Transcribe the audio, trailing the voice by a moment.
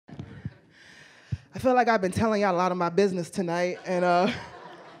I feel like I've been telling y'all a lot of my business tonight, and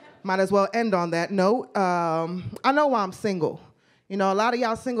might as well end on that note. I know why I'm single. You know, a lot of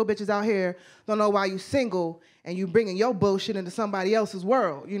y'all single bitches out here don't know why you single and you bringing your bullshit into somebody else's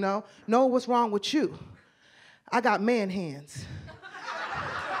world, you know? Know what's wrong with you. I got man hands.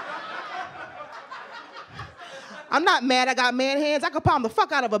 I'm not mad I got man hands. I could palm the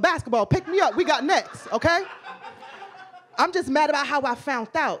fuck out of a basketball. Pick me up. We got next, okay? I'm just mad about how I found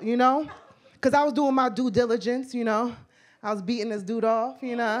out, you know? Because I was doing my due diligence, you know? I was beating this dude off,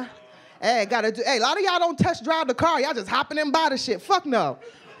 you know? Hey, a lot of y'all don't test drive the car. Y'all just hopping in by the shit. Fuck no.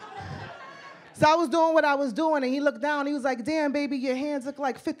 So I was doing what I was doing, and he looked down, and he was like, damn, baby, your hands look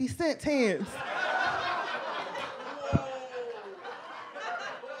like 50 Cent's hands.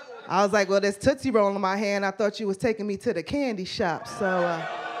 I was like, well, there's Tootsie Roll in my hand. I thought you was taking me to the candy shop, so.